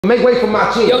Make way for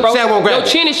my chin. Yo, bro, say I won't grab your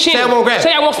chin is chin. Say I won't grab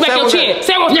Say I won't smack your chin.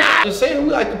 Say I won't smack. Just saying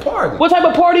we like to party. What type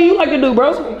of party you like to do,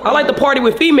 bro? I like to party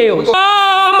with females.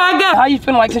 Oh my God. How you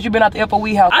feeling like since you been out the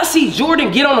FOE house? I see Jordan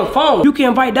get on the phone. You can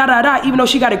invite even though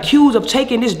she got accused of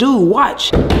taking this dude. Watch.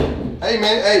 Hey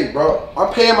man, hey bro,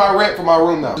 I'm paying my rent for my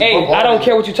room now. Hey, I don't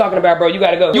care what you're talking about, bro. You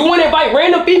gotta go. You wanna invite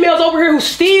random females over here who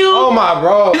steal? Oh my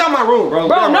bro. Get out my room, bro.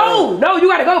 Bro, no, you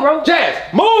gotta go, bro.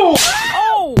 Jazz, move!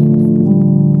 Oh!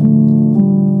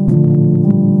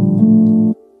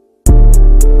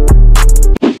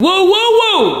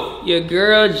 Woo! Your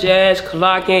girl Jazz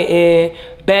clocking in.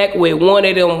 Back with one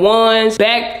of them ones.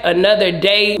 Back another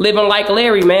day, living like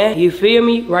Larry, man. You feel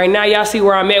me? Right now, y'all see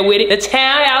where I'm at with it. The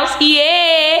Townhouse,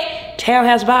 yeah!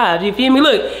 Townhouse vibes, you feel me?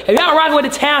 Look, if y'all rocking with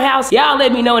the Townhouse, y'all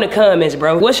let me know in the comments,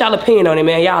 bro. What's y'all opinion on it,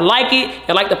 man? Y'all like it?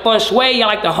 Y'all like the feng shui? Y'all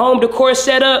like the home decor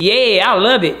setup? Yeah, I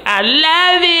love it. I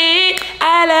love it.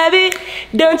 I love it.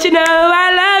 Don't you know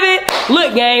I love it?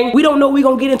 Look, gang, we don't know what we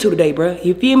gonna get into today, bro.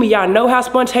 You feel me? Y'all know how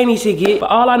spontaneous it get.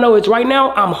 But all I know is right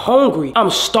now, I'm hungry.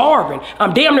 I'm starving.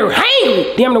 I'm damn near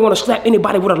hangry. Damn near wanna slap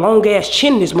anybody with a long ass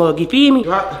chin in this mug. You feel me?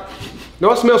 Do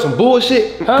I smell some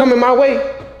bullshit coming my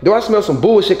way? Do I smell some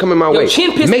bullshit coming my way? Your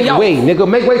chin pissed me off. Make way, nigga.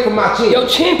 Make way for my chin. Your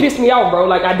chin pissed me off, bro.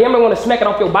 Like, I damn near want to smack it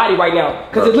off your body right now.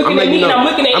 Because it's looking at me and I'm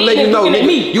looking at it and it's looking at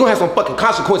me. You gonna have some fucking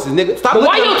consequences, nigga. Stop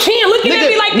looking. Why your chin looking at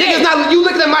me like that? Nigga's not, you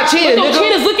looking at my chin, nigga. Your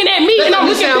chin is looking at me and I'm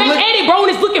looking back at it, bro, and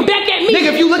it's looking back at me.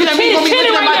 Nigga, if you looking at me, you gonna be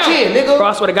looking at my chin, nigga. Bro,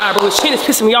 I swear to God, bro, his chin is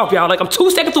pissing me off, y'all. Like, I'm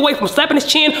 2 seconds away from slapping his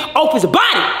chin off his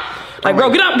body. Like,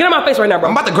 bro, get out my face right now, bro.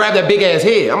 I'm about to grab that big ass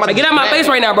head. Get out my face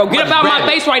right now, bro. Get up out my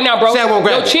face right now, bro. Say I won't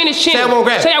grab it. Your chin is chin. Say I won't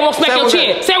grab it. Say I won't smack your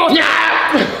chin. Say I won't.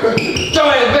 Show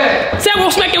ass back. Say I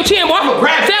won't smack your chin, boy.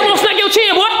 Say I won't smack your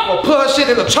chin, boy. I'm gonna put her shit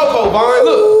in the chokehold, Vaughn.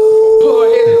 Look. Put her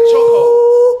head in the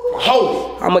chokehold. Hold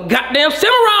it. I'm a goddamn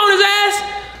samurai on his ass.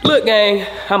 Look, gang,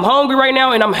 I'm hungry right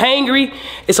now and I'm hangry.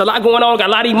 It's a lot going on. Got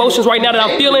a lot of emotions right now that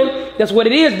I'm feeling. That's what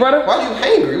it is, brother. Why are you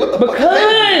hangry? What the fuck?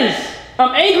 Because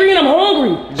I'm angry and I'm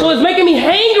hungry. So it's making me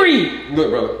hangry.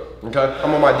 Look, brother, okay?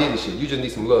 I'm on my Diddy shit. You just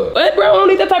need some love. What, bro? I don't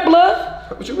need that type of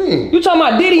love. What you mean? You talking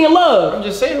about Diddy and love. I'm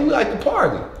just saying we like to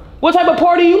party. What type of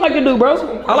party you like to do,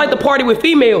 bro? I like to party with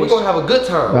females. We're gonna have a good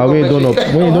time. Nah, we ain't doing no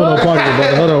party,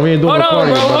 bro. Hold on, we ain't doing no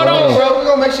party. Hold on, bro. We're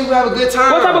gonna make sure we have a good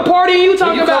time. What type of party are you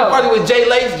talking about? Party with Jay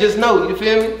Lace, just know, you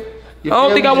feel me? I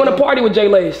don't think I want to party with Jay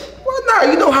Lace. Well,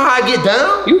 nah, you know how I get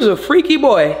down. You was a freaky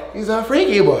boy. He's a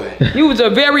freaky boy. You was a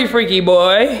very freaky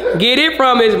boy. Get it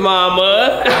from his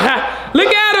mama.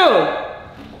 Look at him.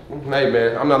 Hey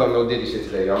man, I'm not on no Diddy shit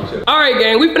today, I'm chill. All right,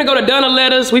 gang, we finna go to Donna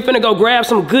Letters. We finna go grab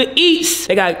some good eats.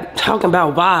 They got talking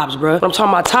about vibes, bro. I'm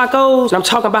talking about tacos, and I'm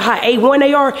talking about how A1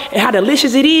 they are and how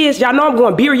delicious it is. Y'all know I'm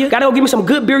going birria. Gotta go give me some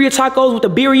good birria tacos with the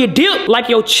birria dip. Like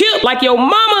your chip, like your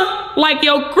mama, like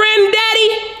your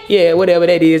granddaddy. Yeah, whatever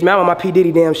that is, man. I'm on my P.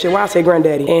 Diddy damn shit. Why I say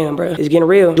granddaddy? Damn, bro. It's getting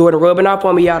real. Jordan rubbing off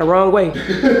on me, y'all the wrong way.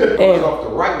 Damn. Off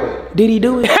the right way. Did he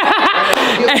do it?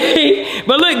 Hey,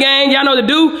 but look, gang, y'all know what to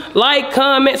do. Like,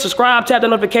 comment, subscribe, tap the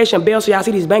notification bell so y'all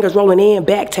see these bangers rolling in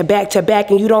back to back to back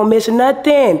and you don't miss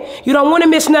nothing. You don't want to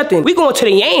miss nothing. We going to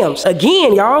the Yams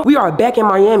again, y'all. We are back in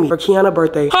Miami for Kiana's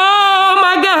birthday. Oh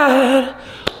my God.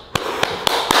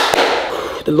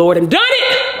 The Lord has done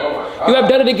it. Oh, you have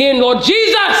done it again, Lord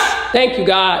Jesus. Thank you,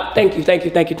 God. Thank you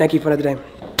for another day.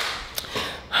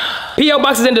 P.O.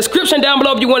 box is in the description down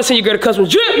below if you want to send your girl a custom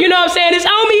drip. You know what I'm saying? It's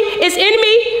on me. It's in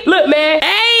me. Look, man.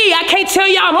 Hey, I can't tell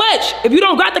y'all much. If you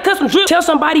don't got the custom drip, tell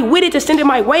somebody with it to send it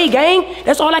my way, gang.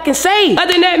 That's all I can say.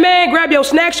 Other than that, man, grab your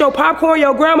snacks, your popcorn,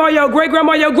 your grandma, your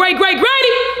great-grandma, your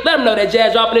great-great-granny. Let them know that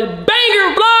Jazz dropping this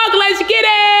banger vlog. Let's get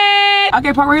it. I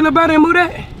can't park right here, little brother, and move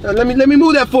that. Let me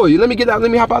move that for you. Let me get out.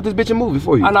 Let me hop out this bitch and move it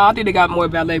for you. I know. I think they got more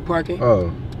valet parking.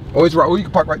 Oh, it's right. Oh, you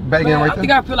can park right back in right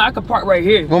there. I feel like I can park right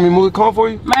here. Want me to move the car for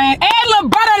you? Man, hey, little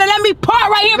brother, let me park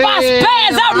right here. If I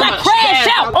spaz out and I crash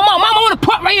out. Oh, my mama want to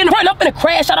park right in the front. I'm finna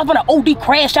crash out. I'm finna OD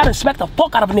crash out and smack the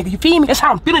fuck out of a nigga. You feel me? That's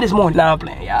how I'm feeling this morning. Nah, I'm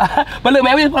playing, y'all. But look,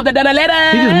 man, we just put up the Donna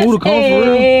Letters. He just moved the car for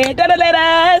real. Donna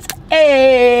Letters.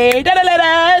 Hey, Donna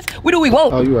Letters. What do we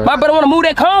want? Oh, you right. My brother want to move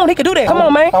that cone. He can do that. Come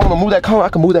on, man. I want to move that cone. I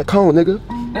can move that cone, nigga.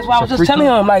 That's why I was just telling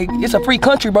him, like, it's a free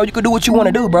country, bro. You can do what you want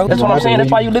to do, bro. That's what I'm saying. That's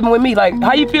why you living with me. Like,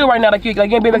 how you feel right now? Like, you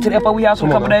ain't been back to the FOE house for a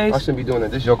couple days? I shouldn't be doing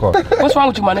that. This is your car. What's wrong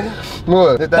with you, my nigga?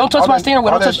 Look, don't touch my steering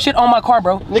wheel. Don't touch shit on my car,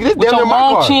 bro. Nigga, this with damn your near my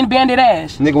car. long chin banded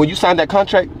ass. Nigga, when you signed that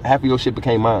contract, half of your shit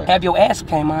became mine. Half your ass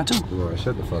became mine, too. Right,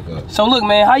 shut the fuck up. So, look,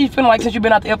 man, how you feeling like since you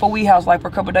been out the FOE house, like, for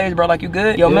a couple days, bro? Like, you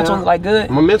good? Your mental, like, good?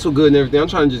 My mental good and everything. I'm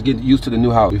trying to just get used to the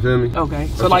new house. You feel me? Okay.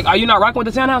 So, like, are you not rocking with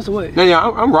the Townhouse or what? Yeah,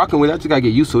 I'm rocking with it. I just gotta get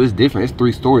used to it. It's different. It's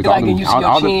 3 stories. Like, getting used to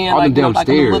your chin, like, damn like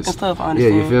stairs. look and stuff, I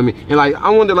understand. Yeah, you feel me? And like,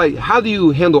 I wonder, like, how do you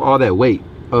handle all that weight?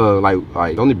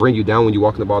 like don't it bring you down when you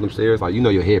walking up all them stairs? Like, you know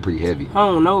your head pretty heavy. I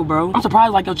don't know, bro. I'm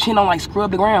surprised like your chin don't like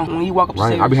scrub the ground when you walk up the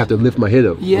stairs. I be have to lift my head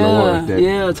up. Yeah,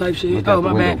 yeah, type shit. Oh,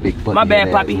 my bad. My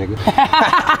bad, Poppy.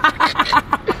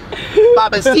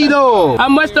 Papacito! How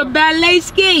much the ballet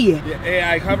ski?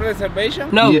 I have reservation.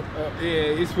 No.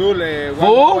 It's full. 1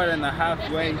 hour and a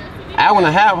half way. Hour and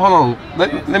a half? Hold on.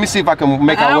 Let me see if I can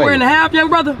make our way. Hour and a half, young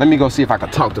brother? Let me go see if I can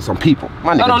talk to some people.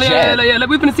 My nigga, hold on, yeah.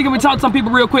 We finna see if we talk to some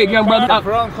people real quick, young brother.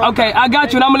 Okay, I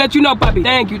got you, and I'm gonna let you know, Poppy.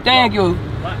 Thank you.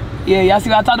 Yeah, y'all see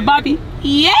how I talk to Poppy?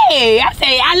 Yeah, I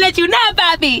say, I let you know,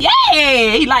 Poppy.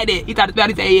 Yeah, he like that. He talked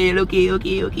about it, he say, yeah,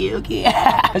 okay.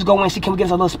 Let's go in and see, can we get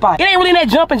us a little spot? It ain't really that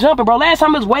jumping, bro. Last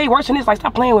time it was way worse than this. Like,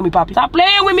 stop playing with me, Poppy. Stop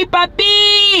playing with me,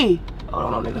 Poppy.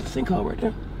 Hold on, nigga, that's a sinkhole right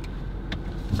there.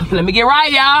 Let me get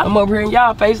right, y'all. I'm over here in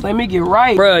y'all face. Let me get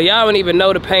right. Bruh, y'all don't even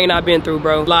know the pain I've been through,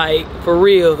 bro. Like, for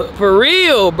real,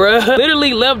 bruh.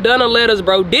 Literally left done letters,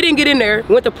 bro. Didn't get in there.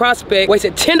 Went to Prospect.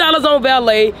 Wasted $10 on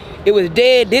valet. It was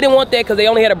dead. Didn't want that because they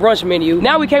only had a brunch menu.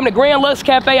 Now we came to Grand Lux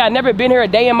Cafe. I never been here a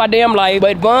day in my damn life.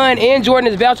 But Vaughn and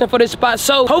Jordan is vouching for this spot.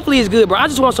 So hopefully it's good, bro. I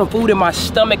just want some food in my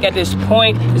stomach at this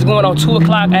point. It's going on 2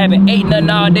 o'clock. I haven't ate nothing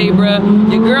all day, bro.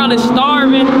 Your girl is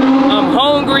starving. I'm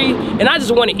hungry. And I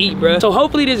just want to eat, bro. So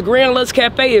hopefully this Grand Lux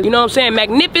Cafe is, you know what I'm saying,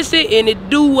 magnificent, and it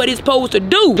do what it's supposed to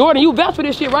do. Jordan, you vouch for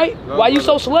this shit, right? No, why you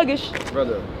so sluggish?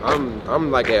 Brother,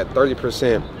 I'm like at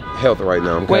 30% health right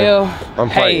now. Okay? Well, I'm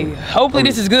fighting. Hey, hopefully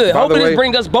this is good. Hopefully this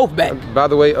brings us both back. By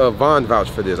the way, Vaughn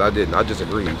vouched for this. I didn't. I just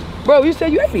agreed. Bro, you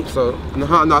said you ate it. So, no,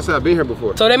 I said I've been here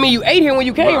before. So that means you ate here when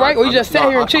you came, right? Or you just sat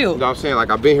here and chilled? No, I'm saying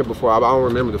like I've been here before. I don't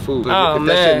remember the food. Oh, if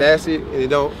that shit nasty and it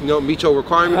don't meet your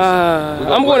requirements.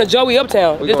 I'm going to Joey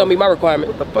Uptown. This don't meet my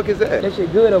requirement. What the fuck is that? That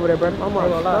shit good over there, brother. I'm not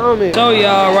gonna lie. So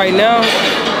y'all, right now,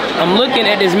 I'm looking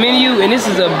at this menu, and this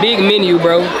is a big menu,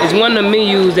 bro. It's one of the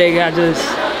menus that got just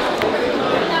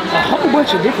a whole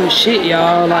bunch of different shit,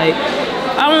 y'all. Like,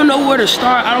 I don't know where to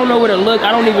start. I don't know where to look.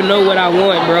 I don't even know what I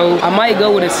want, bro. I might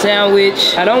go with a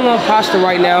sandwich. I don't want pasta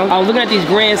right now. I was looking at these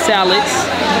grand salads.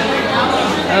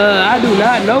 I do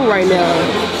not know right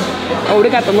now. Oh, they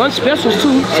got the lunch specials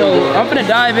too. So I'm finna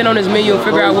dive in on this menu and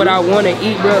figure out what I want to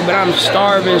eat, bro. But I'm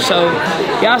starving, so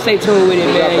y'all stay tuned with it,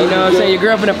 man. You know what I'm saying? Your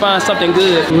girl finna find something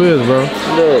good. Who is, bro?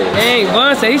 Dang,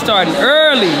 Vaughn said he's starting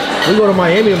early. We go to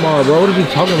Miami tomorrow, bro. What are you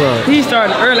talking about? He's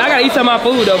starting early. I gotta eat some of my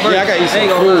food though, bro. Yeah, I gotta eat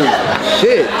some food.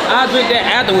 Shit. I'll drink that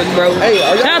afterwards, bro. Hey,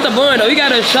 shout out to Vaughn though. He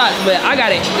got us shots, but I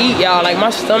gotta eat, y'all. Like, my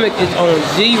stomach is on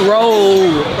 0.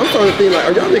 I'm starting to think like,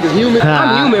 are y'all niggas human?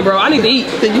 I'm human, bro. I need to eat.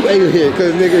 I think you alien,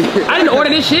 cause nigga. I didn't order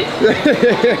this shit.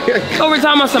 Over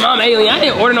time, I'm alien. I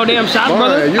didn't order no damn shots,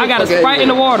 brother. I got a Sprite in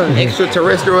the water.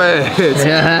 Extraterrestrial ass.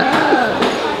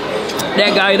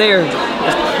 That guy there.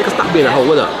 Nigga, stop being a hoe.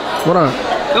 What up? What up?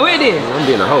 Go ahead then. I'm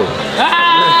being a hoe.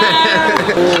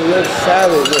 That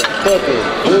salad was fucking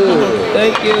good.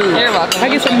 Thank you. Can I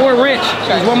get some more ranch?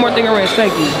 There's one more thing of ranch.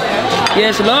 Thank you.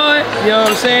 Yes, Lord. You know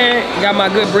what I'm saying? Got my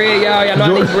good bread, y'all. Y'all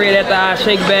know I need bread after I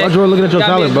shake back. Why Jordan looking at your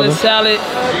salad, brother? Good salad.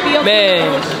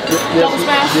 Man. Yes,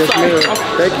 ma'am.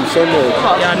 Thank you so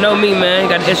much. Y'all know me, man.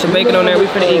 Got extra bacon on there. We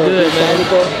finna eat good, man.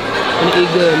 Finna eat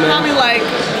good, man. Probably like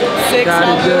 6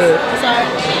 God is good.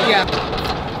 Yeah.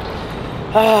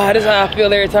 This is how I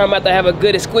feel every time I'm about to have a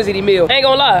good exquisite meal. I ain't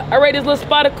gonna lie, I rate this little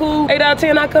spot a cool 8 out of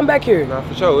 10. I come back here. Nah,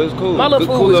 for sure, it's cool. My little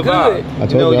food was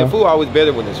good. You know, your food always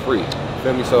better when it's free.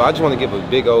 Feel me? So I just want to give a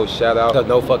big old shout out to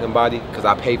No Fucking Body, because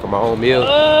I paid for my own meal.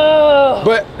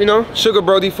 But you know, Sugar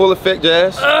Brody, full effect,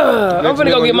 Jazz. I'm gonna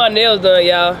go get my nails done,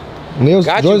 y'all. Nails,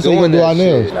 Jordan said you gonna do our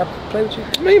nails. Can I play with you?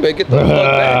 Man, you better get the fuck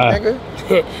back, nigga.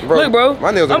 Bro, look, bro,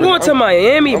 my nails are I'm going to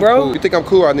Miami, bro. Cool. You think I'm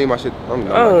cool? I need my shit.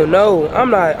 Oh no, I'm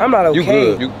not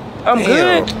okay. You good? I'm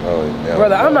good. Oh,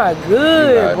 brother, I'm not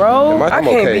good, bro. I can't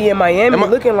okay. be in Miami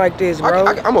looking like this, bro.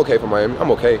 I'm okay for Miami. I'm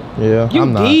okay. Yeah, you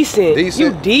I'm not. Decent.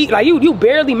 You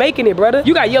barely making it, brother.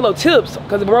 You got yellow tips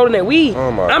because of rolling that weed.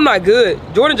 Oh my. I'm not good.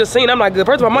 Jordan just seen I'm not good.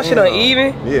 First of all, my shit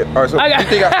uneven. Yeah. All right. So you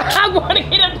think I want to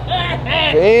get a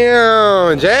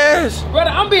damn, Jazz. Brother,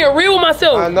 I'm being real with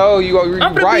myself. I know you.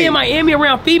 I'm gonna be in Miami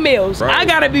around females. Right. I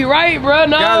gotta be right, bro.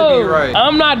 No, gotta be right.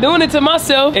 I'm not doing it to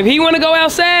myself. If he wanna go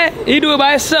outside, he do it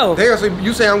by himself. Damn. So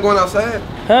you say I'm going outside?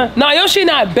 Huh? Nah, your shit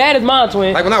not bad as mine,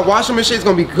 twin. Like when I wash them and shit, it's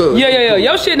gonna be good. Yeah.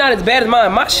 Your shit not as bad as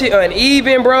mine. My shit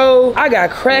uneven, bro. I got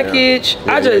crackage.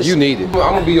 Yeah, you need it. I'm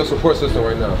gonna be your support system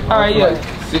right now. All right, yeah. Like,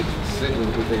 sit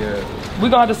with the ass. We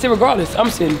gonna have to sit regardless. I'm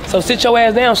sitting. So sit your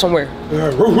ass down somewhere.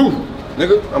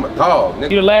 Nigga, I'm a dog,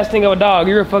 nigga. You the last thing of a dog.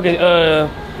 You're a fucking a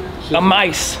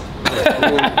mice.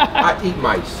 I eat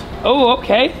mice. Oh,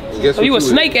 okay. So you a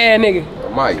snake ass nigga. A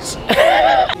mice.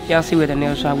 Y'all see what the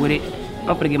nail shop with it.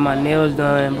 I'm gonna get my nails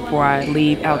done before I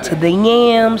leave out to the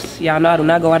yams. Y'all know I do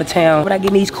not go out of town. But I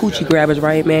get these coochie grabbers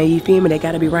right, man. You feel me? They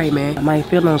gotta be right, man. I might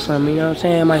feel on something, you know what I'm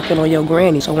saying? I might feel on your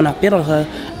granny. So when I feel on her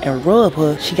and rub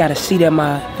her, she gotta see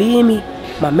that feel me?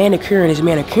 My manicuring is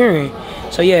manicuring.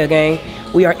 So yeah, gang.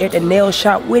 We are at the nail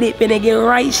shop with it, finna get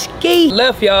right ski.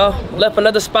 Left, y'all. Left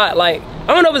another spot. Like,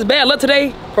 I don't know if it's bad luck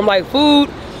today, from like food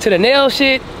to the nail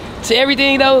shit to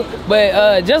everything though,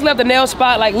 but just left the nail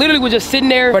spot. Like literally we're just sitting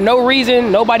there for no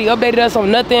reason. Nobody updated us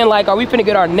on nothing. Like, are we finna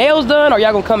get our nails done? Are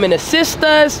y'all gonna come and assist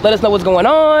us? Let us know what's going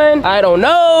on. I don't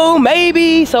know,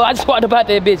 maybe. So I just walked about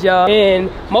that bitch, y'all.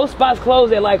 And most spots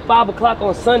close at like 5 o'clock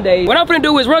on Sunday. What I'm finna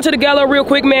do is run to the gallo real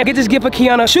quick, man. Get this gift for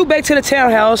Kiana. Shoot back to the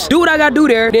townhouse. Do what I gotta do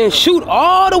there. Then shoot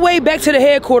all the way back to the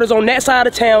headquarters on that side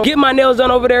of town. Get my nails done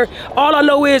over there. All I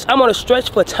know is I'm on a stretch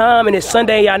for time and it's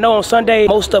Sunday. Y'all know on Sunday,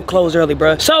 most stuff closed early,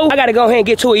 bruh. So I gotta go ahead and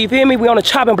get to it, you feel me? We on the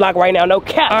chopping block right now, no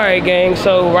cap. All right, gang,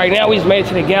 so right now we just made it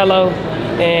to the gallo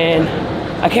and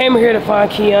I came here to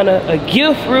find Kiana a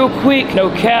gift real quick, no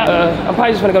cap. I'm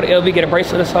probably just gonna go to LV, get a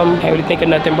bracelet or something. Can't really think of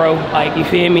nothing, bro. Like, you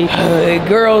feel me?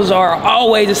 Girls are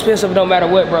always expensive no matter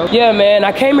what, bro. Yeah, man,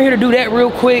 I came here to do that real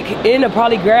quick and to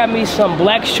probably grab me some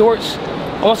black shorts.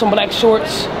 I want some black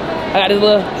shorts. I got this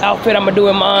little outfit I'm gonna do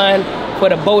in mine for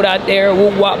the boat out there,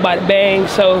 whoop wop by the bang.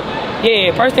 So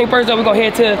yeah, first thing first though, we're gonna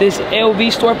head to this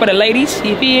LV store for the ladies,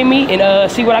 you feel me?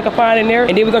 And see what I can find in there.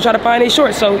 And then we're gonna try to find these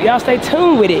shorts. So y'all stay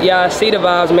tuned with it. Y'all see the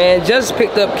vibes, man. Just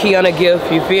picked up Kiana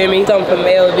gift, you feel me? Something from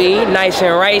LV, nice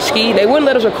and right ski. They wouldn't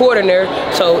let us record in there,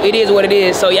 so it is what it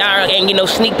is. So y'all ain't get no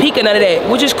sneak peek or none of that,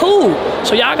 which is cool.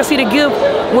 So y'all can see the gift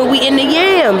when we in the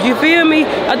yams, you feel me?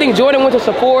 I think Jordan went to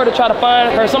Sephora to try to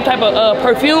find her some type of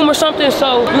perfume or something.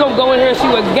 So we're gonna go in here and see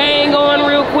what gang going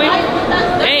real quick.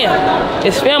 Damn,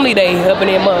 it's family day up in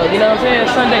that mug, you know what I'm saying?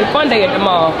 Sunday fun day at the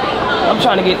mall. I'm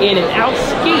trying to get in and out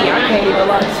ski. I can't even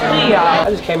lie to y'all. I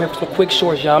just came here for some quick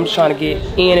shorts, y'all. I'm just trying to get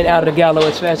in and out of the gallo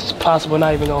as fast as possible,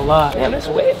 not even gonna lie. Damn, that's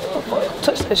wet.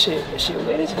 Touch that shit. That shit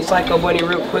wet. It's Psycho Bunny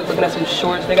real quick, looking at some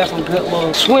shorts. They got some good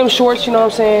little swim shorts, you know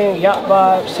what I'm saying? Yacht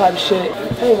vibes type shit.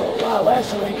 I ain't gonna lie,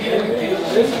 last time I came here,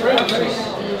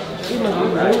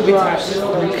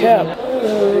 cap.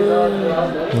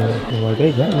 Like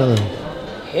they got none.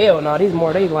 Hell no, these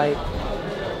more, they like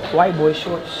white boy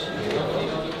shorts.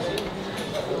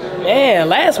 Man,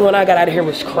 last one I got out of here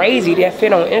was crazy. That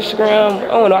fit on Instagram. I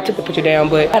don't know, I took the picture down,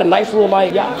 but I had a nice little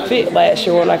like yacht fit last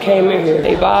year when I came in here.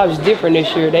 They vibes different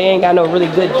this year. They ain't got no really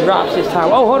good drops this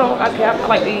time. Oh, hold on, I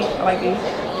like these, I like these.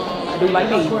 I do like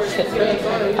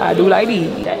these. I do like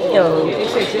these. Damn,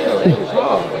 XXL, that's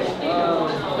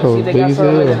small. See, they got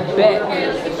something like a back.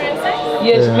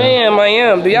 Yes, ma'am, I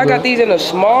am. Do y'all got these in a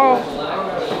small?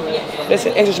 That's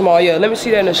an extra small, yeah. Let me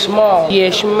see that in a small.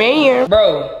 Yes, ma'am.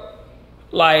 Bro,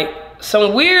 like,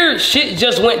 some weird shit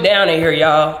just went down in here,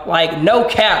 y'all. Like, no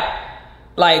cap.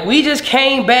 Like, we just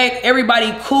came back,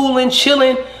 everybody coolin',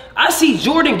 chillin'. I see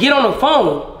Jordan get on the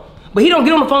phone. But he don't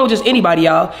get on the phone with just anybody,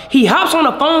 y'all. He hops on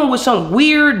the phone with some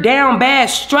weird, down bad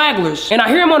stragglers. And I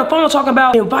hear him on the phone talking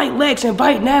about, invite Lex,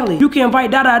 invite Natalie. You can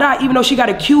invite da-da-da, even though she got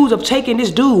accused of taking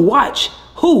this dude. Watch.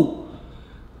 Who?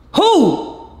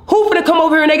 Who finna come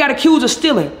over here and they got accused of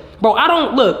stealing? Bro,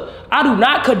 I do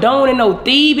not condone in no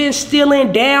thieving,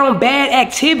 stealing, down bad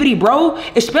activity, bro.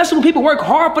 Especially when people work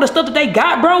hard for the stuff that they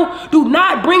got, bro. Do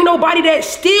not bring nobody that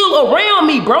steal around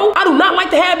me, bro. I do not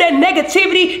like to have that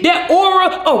negativity, that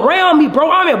aura around me, bro.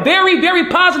 I'm a very, very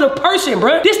positive person,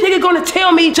 bro. This nigga gonna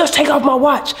tell me, just take off my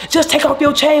watch. Just take off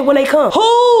your chain when they come.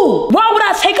 Who? Why would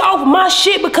I take off my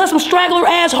shit because some straggler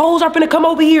assholes are finna come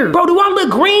over here? Bro, do I look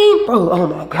green? Bro, oh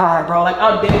my God, bro. Like,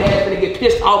 I'm dead ass finna get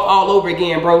pissed off all over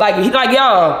again, bro. Like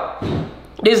y'all.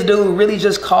 This dude really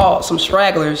just called some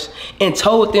stragglers and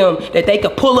told them that they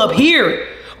could pull up here.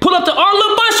 Pull up to our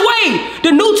little busway,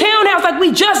 the new townhouse, like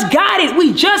we just got it.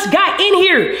 We just got in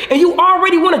here. And you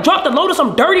already want to drop the load of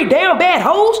some dirty, down bad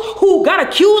hoes who got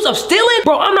accused of stealing?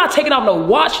 Bro, I'm not taking off no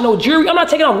watch, no jewelry. I'm not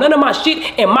taking off none of my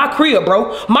shit in my crib,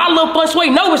 bro. My little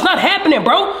busway, no, it's not happening,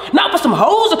 bro. Not for some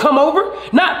hoes to come over.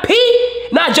 Not P,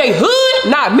 not J Hood,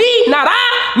 not me, not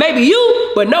I, maybe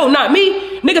you, but no, not me.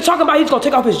 Nigga talking about he's gonna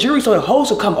take off his jewelry so the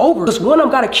hoes will come over. Cause one of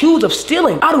them got accused of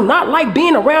stealing. I do not like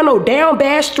being around no down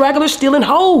bad stragglers stealing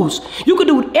hoes. You can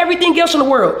do everything else in the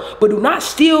world, but do not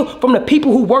steal from the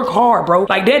people who work hard, bro.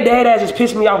 Like that dad ass just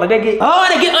pissed me off. Like they get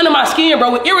under my skin,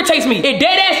 bro. It irritates me. It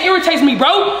dead ass irritates me,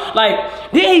 bro.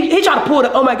 Like then he tried to pull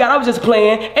the, oh my God, I was just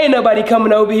playing. Ain't nobody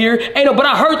coming over here. But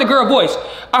I heard the girl voice.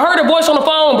 I heard her voice on the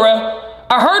phone, bro.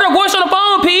 I heard her voice on the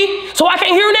phone, P. So I can't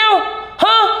hear now?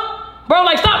 Huh? Bro,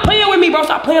 like, stop playing with me, bro.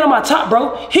 Stop playing on my top,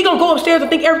 bro. He gonna go upstairs and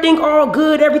think everything all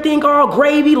good, everything all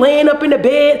gravy, laying up in the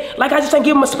bed. Like I just ain't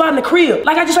give him a spot in the crib.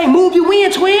 Like I just ain't move you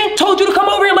in, twin. Told you to come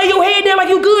over here and lay your head down like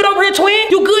you good over here, twin.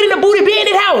 You good in the booty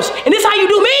bandit house. And this how you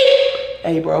do me?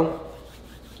 Hey, bro.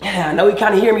 I know you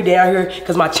kind of hear me down here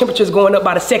because my temperature's going up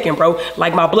by the second, bro.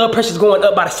 Like my blood pressure's going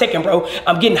up by the second, bro.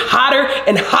 I'm getting hotter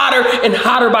and hotter and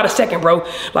hotter by the second, bro.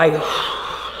 Like,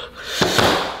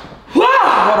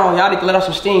 hold on, y'all need to let off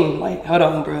some steam. Like, hold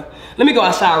on, bro. Let me go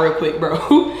outside real quick, bro.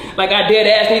 Like I dead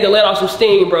ass need to let off some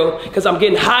steam, bro. Because I'm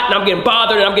getting hot and I'm getting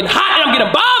bothered and I'm getting hot and I'm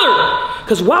getting bothered.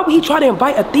 Because why would he try to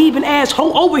invite a thieving ass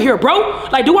hoe over here, bro?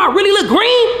 Like, do I really look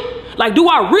green? Like, do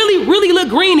I really look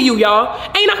green to you, y'all?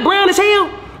 Ain't I brown as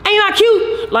hell? Ain't I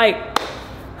cute? Like,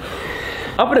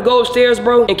 I'm gonna go upstairs,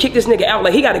 bro, and kick this nigga out.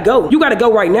 Like, he gotta go. You gotta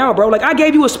go right now, bro. Like, I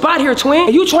gave you a spot here, twin.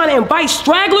 And you trying to invite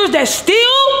stragglers that still?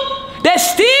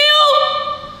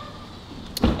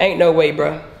 Ain't no way,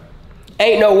 bro.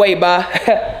 Ain't no way, bye.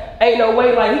 Ain't no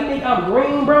way. Like, he think I'm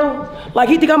green, bro? Like,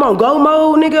 he think I'm on go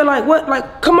mode, nigga? Like, what?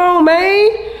 Like, come on,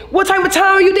 man. What type of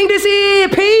time you think this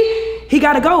is, P? He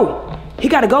gotta go. He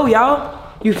gotta go, y'all.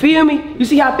 You feel me? You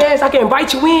see how fast I can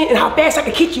invite you in and how fast I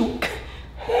can kick you?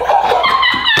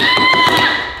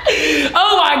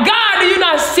 Oh my God, do you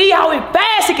not see how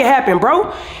fast it can happen,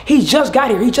 bro? He just got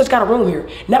here. He just got a room here.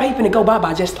 Now he finna go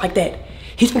bye-bye just like that.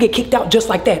 He's gonna get kicked out just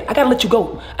like that. I gotta let you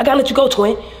go. I gotta let you go,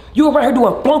 twin. You around here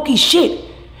doing flunky shit.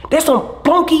 That's some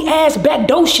flunky ass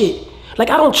backdoor shit.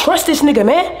 Like, I don't trust this nigga,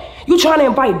 man. You trying to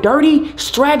invite dirty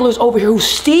stragglers over here who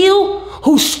steal?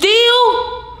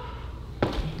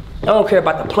 I don't care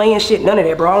about the playing shit, none of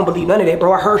that, bro. I don't believe none of that,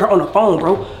 bro. I heard her on the phone,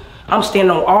 bro. I'm standing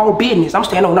on all business. I'm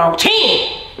standing on all 10.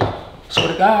 Swear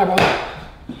to God, bro.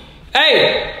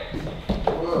 Hey.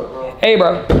 What, bro? Hey,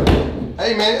 bro.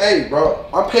 Hey, man. Hey, bro.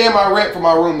 I'm paying my rent for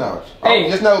my room now. Hey,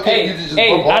 just know, okay, you just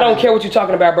I don't care what you're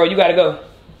talking about, bro. You gotta go.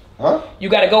 Huh? You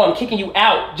gotta go. I'm kicking you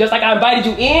out. Just like I invited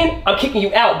you in, I'm kicking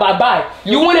you out. Bye-bye.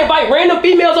 You wanna invite random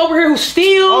females over here who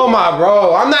steal? Oh my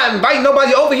bro, I'm not inviting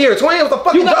nobody over here. Twin, what the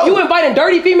fuck you inviting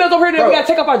dirty females over here that we gotta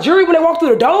take off our jewelry when they walk through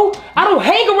the door? I don't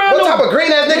hang around. What type of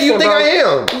green ass nigga you think I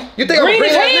am? You think I'm a green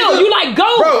ass nigga? You like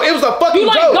go. Bro, it was a fucking joke. You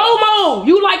like go mode.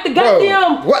 You like the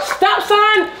goddamn stop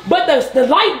sign, but the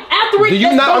light after it. Do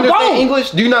you not understand English?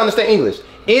 Do you not understand English?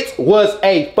 It was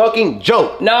a fucking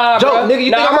joke. Nah, bro. Nigga, you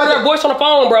think I heard her voice on the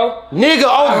phone, bro. Nigga,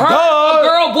 I heard a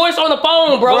girl voice on the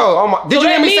phone, bro. Bro, oh my. Did you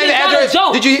hear me say the address?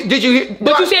 Did you hear?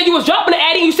 But you said you was dropping the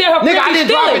addy. You said her friend be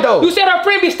stealing. You said her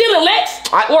friend be stealing, Lex.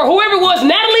 Or whoever it was,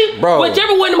 Natalie. Bro.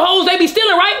 Whichever one of them hoes, they be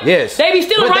stealing, right? Yes. They be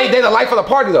stealing, right? They the life of the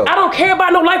party, though. I don't care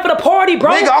about no life of the party,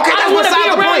 bro. Nigga, okay, that's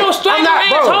beside the point.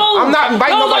 I'm not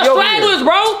inviting nobody over here. Those are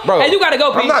stragglers, bro. Hey, you gotta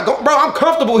go, Pete. I'm not going, bro. I'm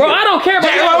comfortable here. Bro, I don't care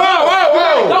about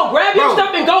whoa. Go, grab your stuff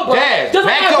and go, bro. Just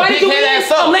like I invited you in,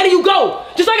 I'm letting you go.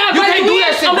 Just like I invited you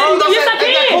in, I'm letting you go. Yes, I can.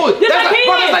 Yes, I can.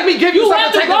 That's like me give you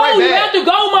something to take it right back. You have to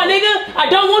go, my nigga. I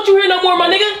don't want you here no more,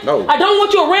 my nigga. No. I don't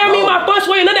want you around me in my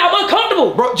bus way and nothing. I'm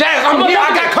uncomfortable. Bro, Jazz, I'm here.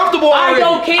 I got comfortable already. I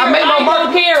don't care.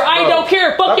 I don't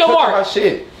care. Fuck your mark.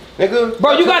 Shit. Nigga,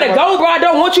 bro, you gotta go, bro. I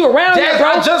don't want you around here,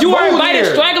 bro. You are inviting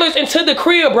stragglers into the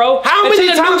crib, bro. How many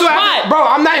times do I? Bro,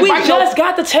 I'm not inviting. We just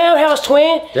got the townhouse,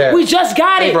 twin. Yeah. We just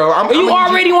got it. Bro, you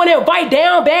already want to invite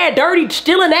down bad, dirty,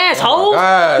 stealing assholes.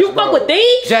 You fuck with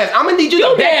thieves? Jazz, I'm gonna need you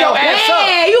to back your ass up.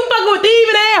 Yeah, you fucking with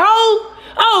thieving assholes?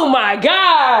 Oh my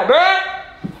God, bro.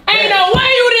 Ain't no way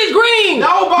you this green.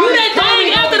 Nobody. You that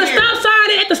thing after the stop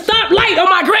sign at the stoplight on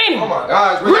my granny. Oh my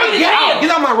gosh, bro. Get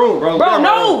out my room, bro. Bro,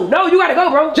 no, you gotta go,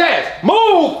 bro. Jazz,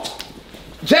 move.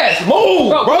 Jazz,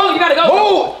 move, bro. You gotta go.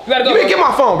 Move. You gotta go. You get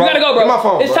my phone, bro. You gotta go, bro. Get my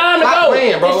phone, bro. It's time to go.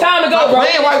 It's time to go, bro.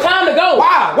 It's time to go.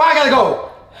 Why? Why I gotta go?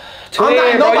 I'm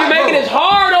not nobody, bro. You making it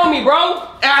hard on me, bro.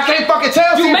 And I can't fucking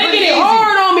tell you. You making it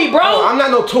hard on me, bro. I'm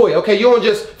not no toy, okay? You don't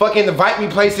just fucking invite me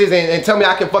places and tell me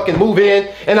I can fucking move in,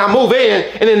 and I move in,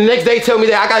 and then the next day tell me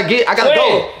that I gotta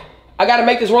go. I gotta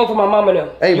make this room for my mama now.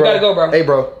 Hey, bro. You gotta go, bro. Hey,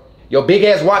 bro. Your big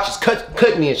ass watch is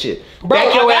cut me and shit. Bro,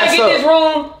 I gotta get this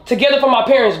room together for my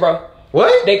parents, bro.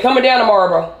 What? They coming down tomorrow,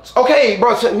 bro. Okay,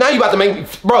 bro. So now you about to make me,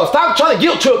 bro. Stop trying to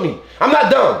guilt trip me. I'm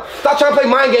not dumb. Stop trying to play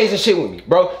mind games and shit with me,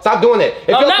 bro. Stop doing that.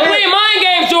 I'm not playing mind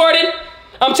games, Jordan.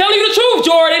 I'm telling you the truth,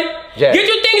 Jordan. Jazz. Get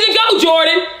your things and go,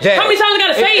 Jordan. Jazz. How many times I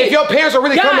gotta say it? If your parents are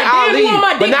really coming, I'll leave.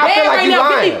 But now I feel like you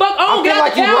lying. I feel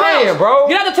like you lying,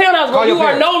 bro. Get out the townhouse, bro. You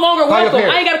are no longer welcome.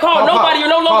 I ain't gotta call nobody. You're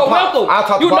no longer welcome.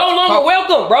 You're no longer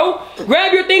welcome, bro.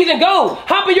 Grab your things and go.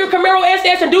 Hop in your Camaro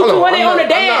SS and do 200 on the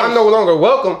dash. I'm no longer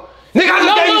welcome. Nigga, I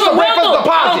just gave you some breakfast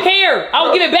deposit. I don't care. I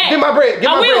will give it back. Get my bread.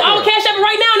 I will cash up it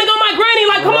right now, nigga, on my granny.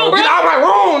 Like, come on, bro. Get out my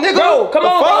room, nigga. Bro, come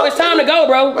on, bro. It's time to go,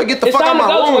 bro. Get the fuck out my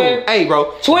room. Hey,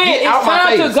 bro. Twin, it's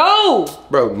time to go.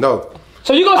 Bro, no.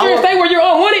 So you gonna sit here and stay where you're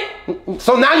unwanted?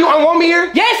 So now you unwanted me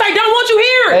here? Yes, I don't want you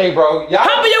here. Hey, bro.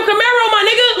 Hop in your Camaro, my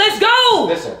nigga. Let's go.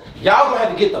 Listen, y'all gonna have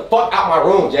to get the fuck out my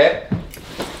room, Jack.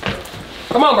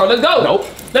 Come on, bro. Let's go. Nope.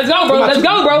 Let's go, bro. Let's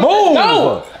go, bro. Move. Let's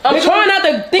go. I'm trying not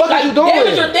to think like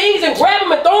damage your things and grab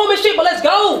them and throw them and shit, but let's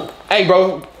go. Hey,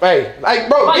 bro. Hey, like,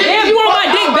 bro. Like, damn, you want my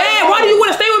dick bad? Why do you want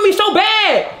to stay with me so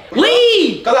bad?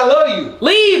 Leave. Cause I love you.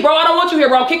 Leave, bro. I don't want you here,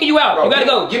 bro. I'm kicking you out. Bro, you gotta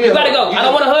go. You gotta go. I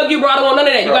don't want to hug you, bro. I don't want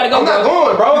none of that. You gotta go, I'm not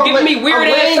going, bro. You're giving me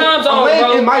weird ass times on, bro. I'm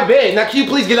laying in my bed. Now, can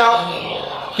you please get out?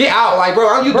 Get out, like, bro.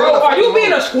 Are you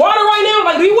being a squatter right now?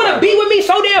 Like, do you want to be with me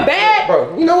so damn bad?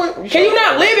 Bro, you know what? Can you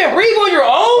not live and breathe on your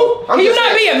own? Can you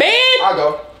not be a man? I'll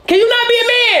go. Can you not be a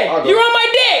man? You're on my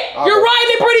dick. You're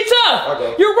riding it pretty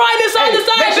tough. You're riding it side to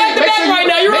side, back to back right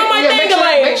now. You're on my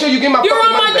dang-a-lang. Make sure you get my fucking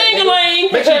money back. You're on my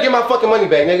dang-a-lang. Make sure you get my fucking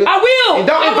money back, nigga. I will. And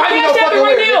don't invite me no fucking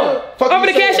right now. I'm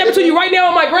gonna cash app it to you right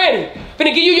now on my granny.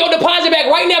 Finna give you your deposit back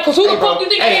right now, cause who the fuck you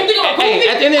think I am? Hey,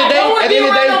 at the end of the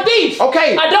day,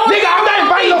 okay. Nigga, I'm not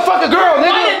inviting no fucking girl,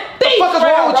 nigga. What the fuck is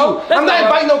wrong with you? I'm not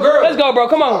inviting no girl. Let's go, bro.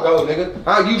 Come on. Go, nigga.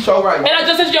 You show right now. And I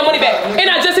just sent you your money back. And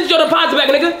I just sent you your deposit back,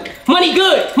 nigga. Money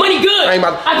good. Money good. I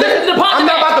just sent the deposit back. I'm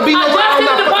not about to be no girl. I'm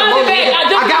not fucking money. I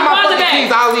got my fucking keys.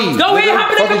 I'll leave. Go ahead,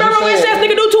 hop in the Camaro and says,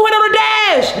 nigga, do 200 on the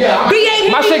dash. Yeah.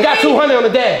 My shit got 200 on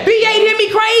the dash. B8 hit me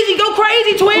crazy. Go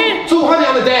crazy, twin. 200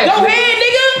 on the dash. Go ahead,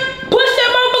 nigga. Push that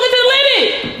motherfucker to the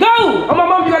limit. Go. Oh, my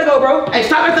mom, you gotta go, bro. Hey,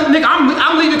 stop at the nigga.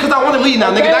 I'm leaving because I want to leave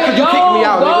now, nigga. Not because you kicked me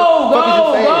out, nigga.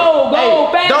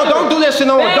 Don't do that shit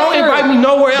no more. Don't invite me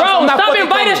nowhere else. Bro, stop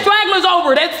inviting stragglers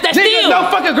over. That's nigga, no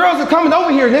fucking girls are coming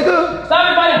over here, nigga. Stop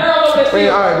inviting girls over. That's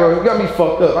all right, bro. You got me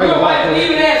fucked up. I ain't gonna lie to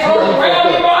you.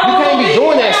 You can't be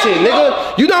doing that shit,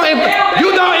 nigga. You don't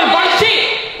invite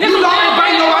shit. You don't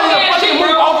invite nobody to fucking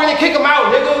move over and kick them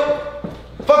out, nigga.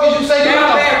 The fuck is you say? You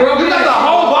got the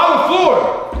whole bottom floor.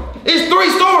 It's 3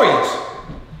 stories.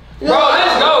 Bro,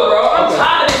 let's go, bro. I'm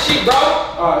tired of this shit, bro.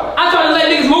 I'm trying to let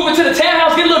niggas move into the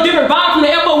townhouse, get a little different vibe from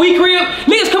the FOE crib.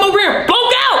 Niggas come over here and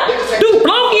blunk out. Do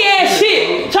blunky ass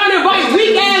shit. Trying to invite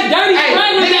weak ass, dirty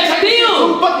stragglers that steal.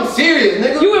 You fucking serious,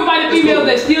 nigga. You invited females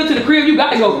that steal to the crib. You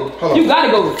gotta go. You gotta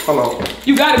go. Hold on.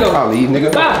 You gotta go. I'll leave,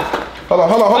 nigga. Bye. Hold on.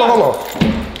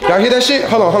 Y'all hear that shit?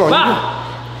 Hold on.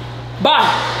 Bye.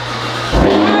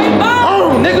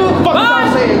 Oh, nigga. Fuck is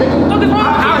I'm saying, nigga. What the fuck?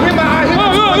 I hear my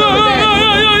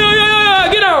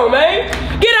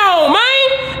Get on, man.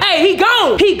 Hey, he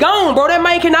gone, bro. That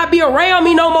man cannot be around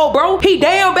me no more, bro. He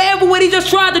damn bad for what he just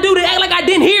tried to do to act like I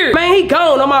didn't hear. Man, he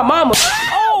gone on my mama.